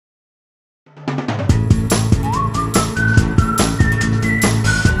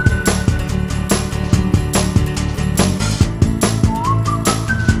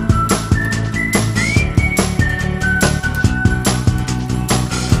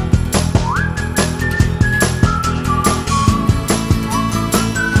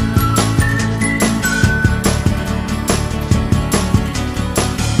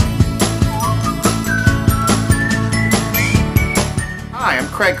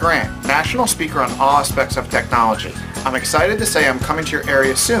Grant, national speaker on all aspects of technology. I'm excited to say I'm coming to your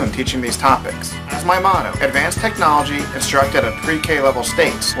area soon teaching these topics. As my motto, advanced technology instructed at pre-K level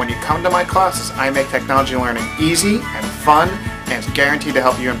states. When you come to my classes, I make technology learning easy and fun, and it's guaranteed to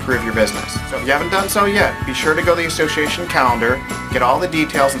help you improve your business. So if you haven't done so yet, be sure to go to the association calendar, get all the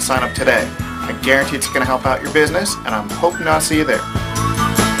details, and sign up today. I guarantee it's going to help out your business, and I'm hoping I'll see you there.